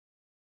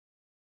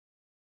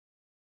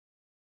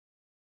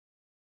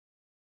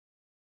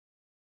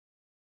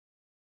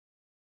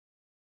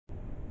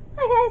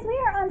Hi guys, we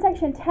are on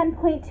section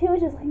 10.2,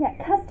 which is looking at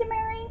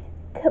customary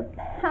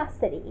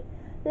capacity.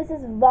 This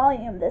is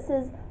volume, this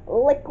is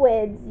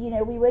liquids.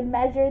 We would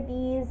measure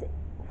these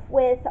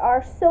with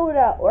our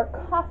soda or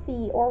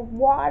coffee or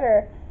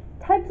water,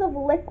 types of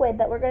liquid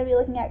that we're going to be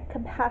looking at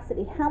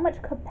capacity, how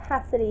much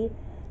capacity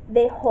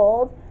they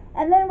hold,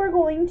 and then we're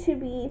going to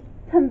be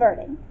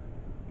converting.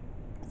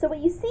 So what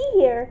you see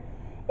here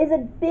is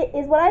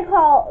what I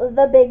call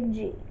the big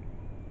G.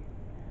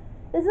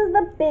 This is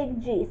the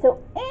big G.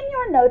 So in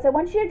your notes, I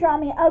want you to draw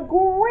me a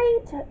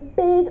great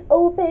big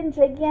open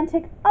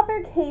gigantic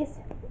uppercase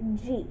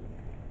G.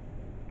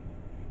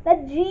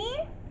 The G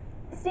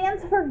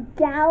stands for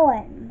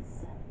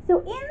gallons. So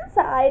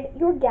inside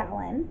your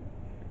gallon,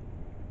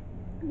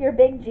 your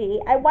big G,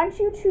 I want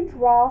you to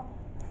draw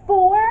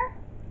 4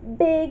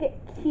 big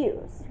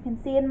Q's. You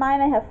can see in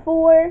mine I have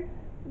 4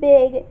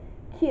 big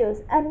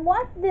Q's. And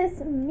what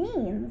this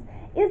means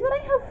is that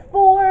I have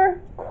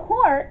 4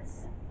 quarts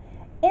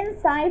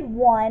inside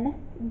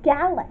 1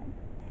 gallon.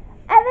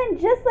 And then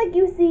just like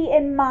you see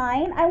in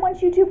mine, I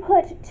want you to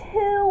put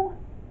 2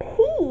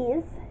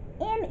 P's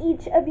in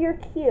each of your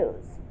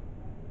Q's.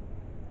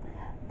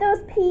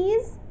 Those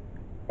P's,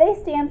 they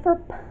stand for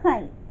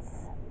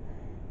pints.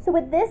 So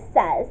what this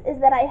says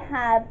is that I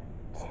have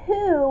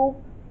 2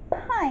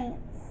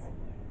 pints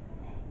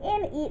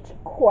in each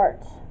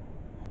quart.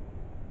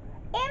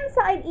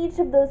 Inside each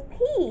of those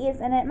P's,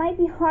 and it might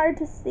be hard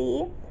to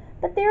see,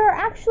 but there are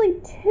actually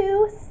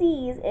 2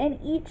 C's in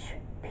each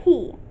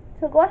P.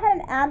 So go ahead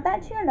and add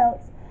that to your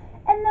notes.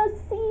 And those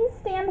C's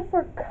stand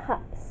for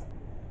cups.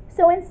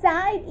 So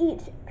inside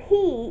each P,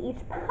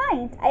 each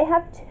pint, I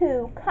have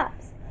 2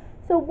 cups.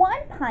 So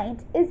 1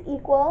 pint is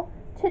equal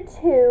to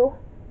 2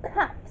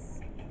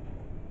 cups.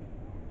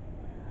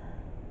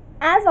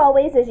 As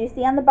always, as you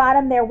see on the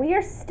bottom there, we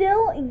are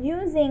still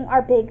using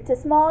our big to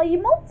small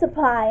you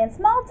multiply and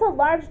small to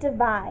large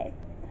divide.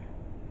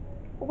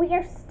 We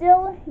are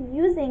still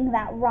using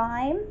that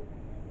rhyme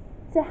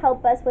to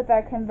help us with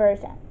our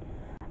conversion.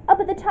 Up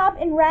at the top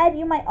in red,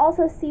 you might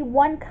also see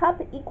 1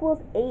 cup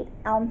equals 8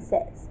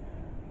 ounces.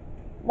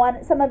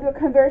 Some of your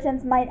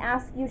conversions might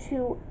ask you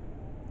to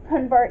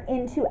convert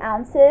into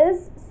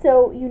ounces,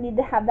 so you need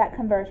to have that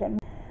conversion.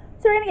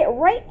 So we're going to get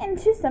right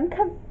into some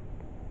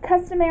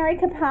customary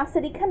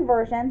capacity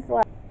conversions. So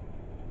as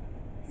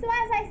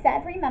I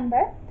said,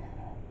 remember,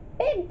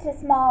 big to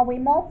small we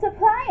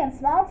multiply and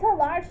small to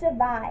large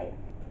divide.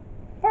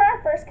 For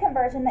our first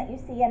conversion that you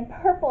see in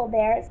purple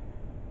there,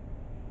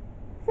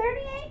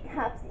 38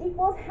 cups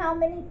equals how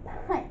many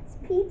pints?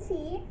 PT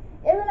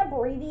is an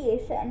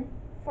abbreviation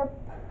for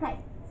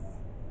pints.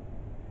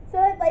 So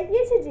what I'd like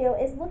you to do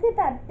is look at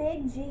that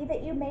big G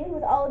that you made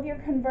with all of your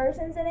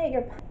conversions in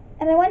it,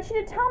 and I want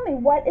you to tell me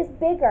what is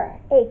bigger,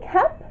 a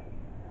cup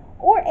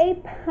or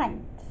a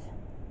pint?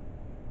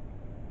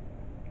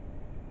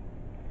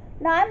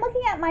 Now I'm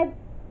looking at my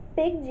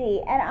big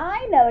G, and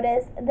I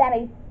notice that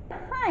a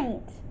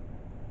pint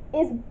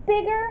is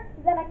bigger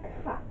than a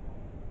cup.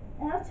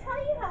 And I'll tell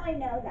you how I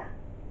know that.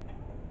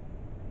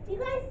 Do you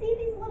guys see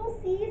these little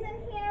C's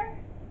in here?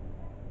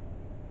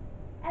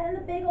 And then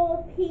the big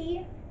old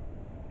P?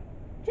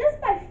 Just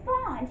by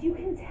font, you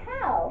can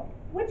tell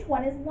which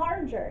one is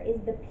larger.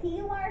 Is the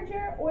P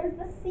larger or is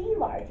the C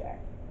larger?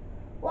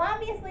 Well,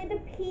 obviously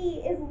the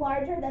P is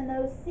larger than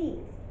those C's.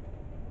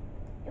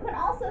 You can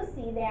also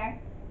see there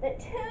that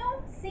 2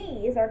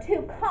 C's, or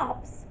 2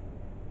 cups,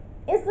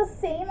 is the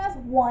same as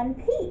 1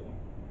 P.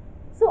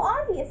 So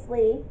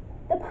obviously,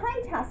 the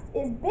pint test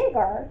is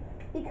bigger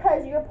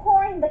because you're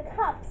pouring the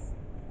cups,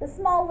 the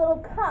small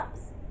little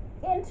cups,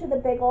 into the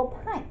big old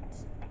pint.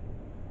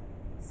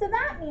 So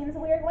that means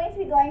we are going to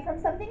be going from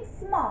something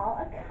small,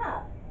 a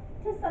cup,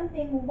 to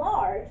something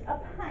large, a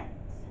pint.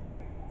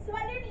 So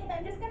underneath,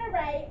 I'm just going to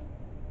write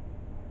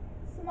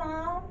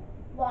small,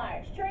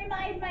 large, to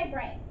remind my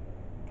brain.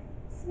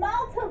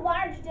 Small to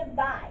large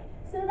divide.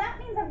 So that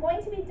means I'm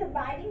going to be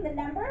dividing the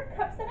number of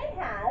cups that I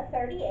have,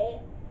 38,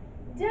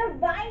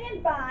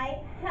 divided by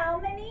how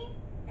many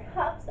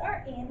cups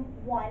are in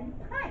 1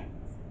 pint.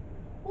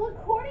 Well,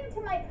 according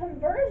to my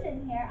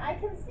conversion here, I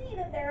can see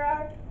that there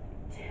are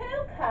 2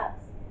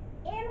 cups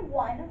in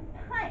 1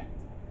 pint.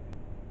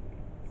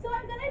 So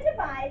I'm going to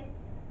divide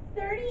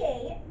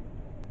 38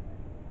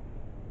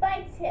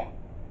 by 2.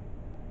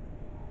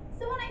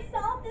 So when I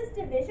solve this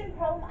division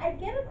problem, I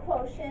get a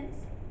quotient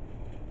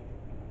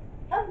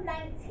of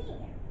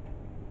 19.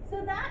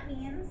 So that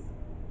means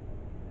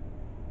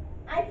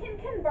I can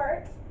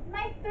convert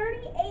my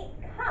 38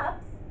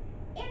 cups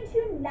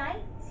into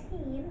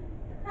 19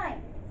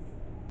 pints.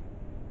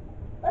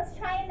 Let's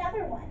try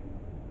another one.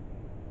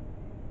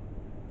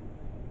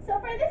 So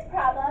for this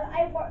problem,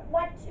 I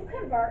want to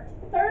convert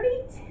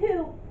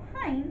 32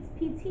 pints,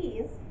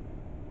 PTs,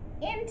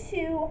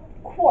 into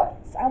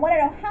quarts. I want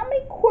to know how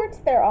many quarts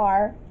there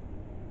are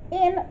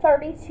in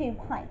 32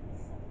 pints.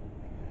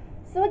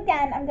 So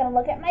again, I'm going to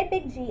look at my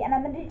big G and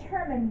I'm going to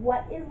determine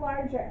what is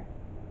larger,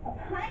 a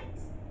pint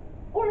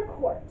or a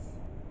quart.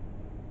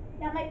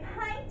 Now my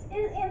pint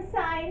is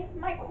inside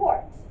my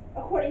quart,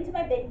 according to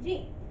my big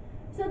G.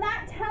 So So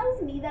that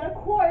tells me that a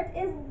quart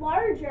is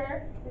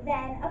larger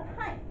than a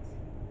pint.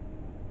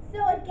 So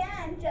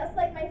again, just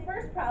like my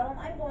first problem,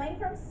 I'm going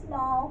from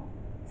small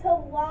to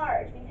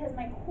large because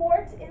my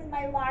quart is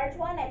my large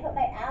one. I put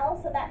my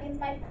L, so that means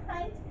my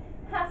pint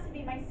has to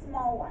be my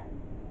small one.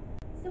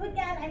 So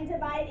again, I'm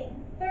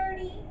dividing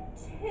 32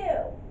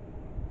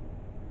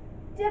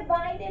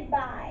 divided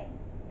by,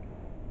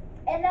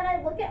 and then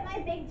I look at my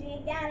big G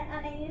again,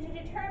 and I need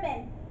to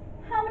determine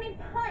how many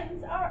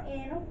pints are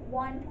in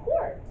 1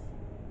 quart.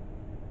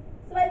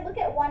 So I look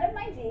at one of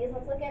my G's.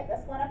 Let's look at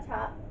this one up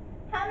top.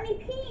 How many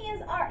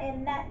P's are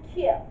in that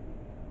Q?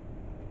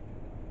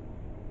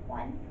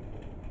 1,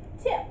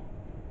 2.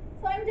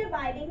 So I'm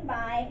dividing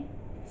by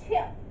 2.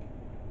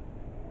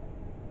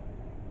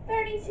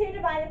 32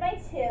 divided by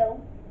 2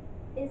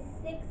 is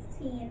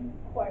 16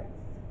 quarts.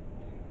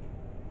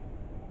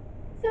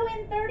 So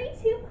in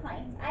 32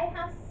 pints, I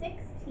have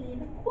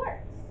 16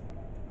 quarts.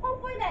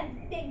 Hopefully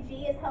that big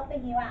G is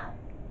helping you out.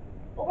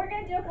 But we're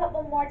going to do a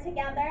couple more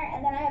together,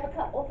 and then I have a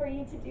couple for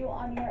you to do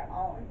on your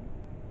own.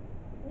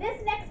 This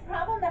next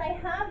problem that I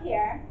have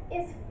here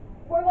is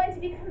we're going to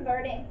be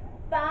converting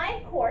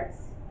 5 quarts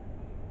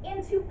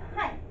into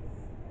pints.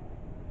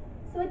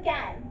 So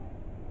again,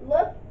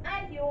 look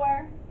at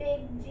your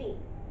big G.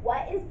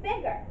 What is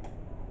bigger?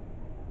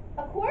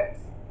 A quart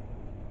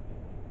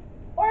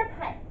or a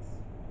pint?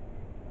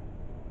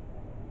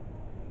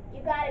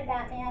 You got it,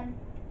 Batman.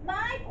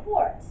 My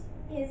quart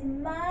is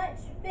much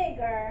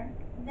bigger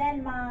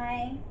than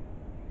my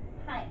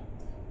pint.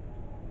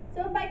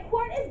 So if my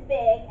quart is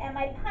big and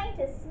my pint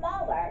is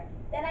smaller,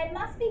 then I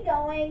must be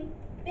going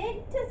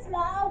big to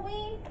small.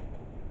 We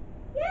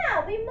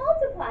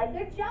multiply.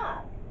 Good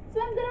job.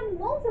 So I'm going to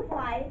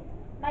multiply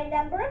my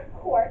number of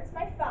quarts,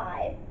 my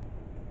 5,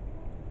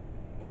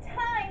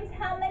 times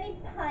how many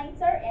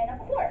pints are in a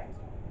quart.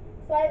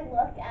 So I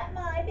look at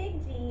my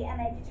big G and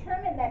I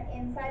determine that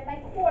inside my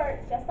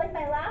quart, just like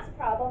my last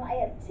problem, I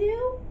have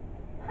 2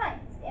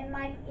 pints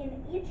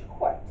in each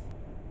quart.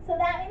 So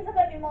that means I'm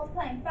going to be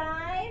multiplying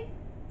 5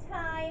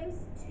 times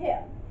 2.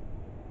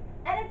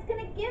 And it's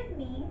going to give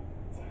me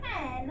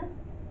 10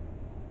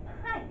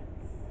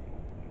 pints.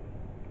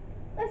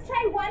 Let's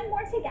try one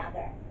more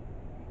together.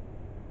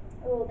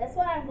 Oh, this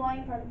one I'm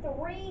going from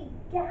 3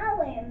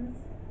 gallons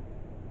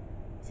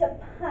to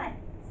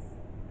pints.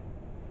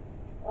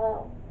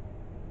 Oh.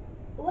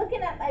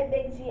 Looking at my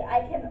big G,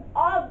 I can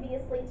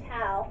obviously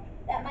tell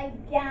that my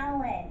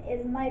gallon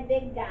is my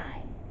big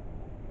guy.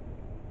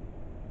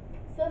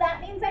 So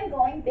that means I'm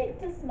going big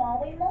to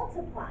small. We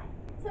multiply.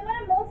 So I'm going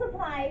to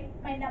multiply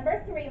my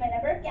number 3, my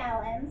number of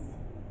gallons,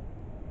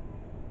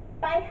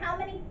 by how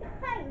many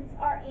pints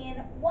are in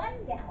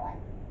 1 gallon.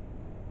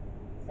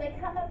 So I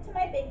come up to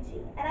my big G,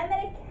 and I'm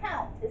going to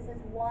count. This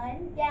is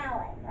 1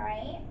 gallon,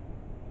 right?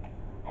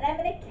 And I'm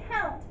going to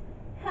count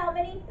how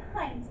many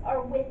pints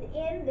are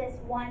within this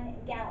 1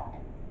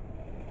 gallon.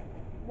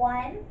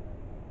 1,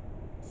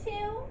 2,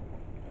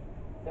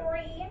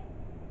 3,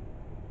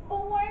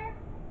 4,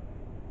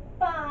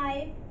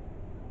 5,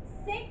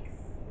 6,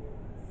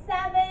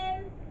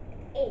 7,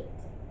 8.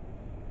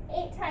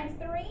 8 times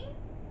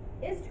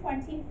 3 is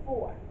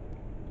 24.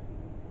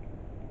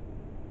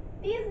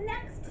 These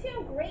next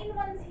 2 green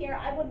ones here,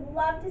 I would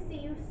love to see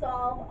you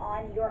solve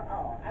on your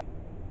own.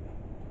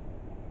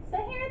 So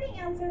here are the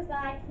answers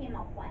that I came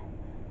up with.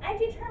 I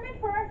determined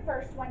for our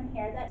first one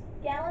here that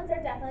gallons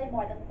are definitely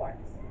more than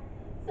quarts.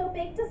 So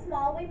big to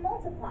small, we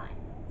multiply.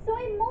 So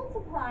I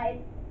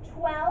multiplied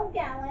 12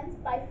 gallons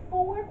by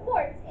 4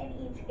 quarts in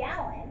each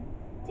gallon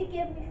to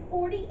give me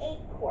 48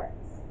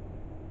 quarts.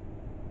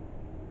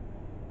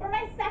 For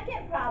my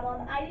second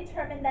problem, I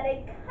determined that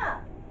a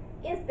cup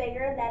is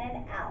bigger than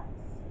an ounce.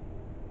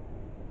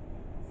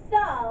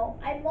 So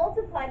I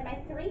multiplied my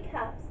 3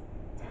 cups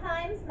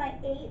times my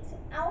 8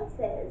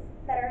 ounces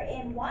that are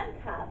in 1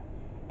 cup,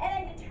 and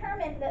I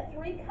determined that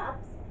 3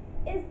 cups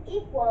is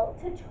equal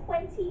to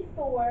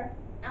 24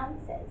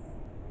 ounces.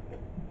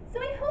 So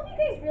I hope you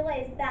guys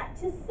realize that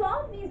to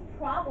solve these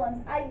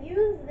problems, I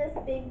use this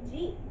big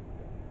G.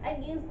 I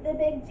use the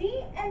big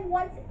G and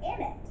what's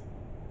in it.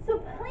 So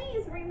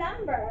please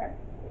remember,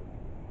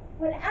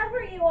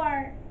 whenever you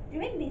are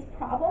doing these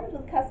problems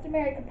with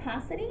customary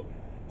capacity,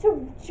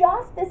 to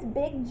jot this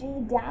big G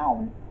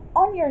down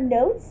on your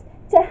notes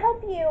to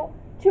help you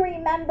to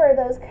remember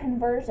those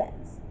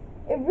conversions.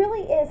 It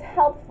really is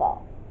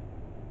helpful.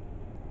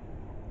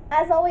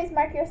 As always,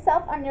 mark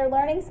yourself on your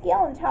learning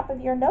scale on top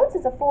of your notes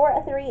as a 4,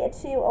 a 3, a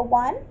 2, a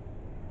 1.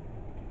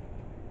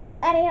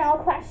 Any and all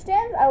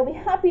questions, I will be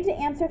happy to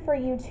answer for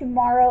you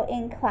tomorrow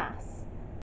in class.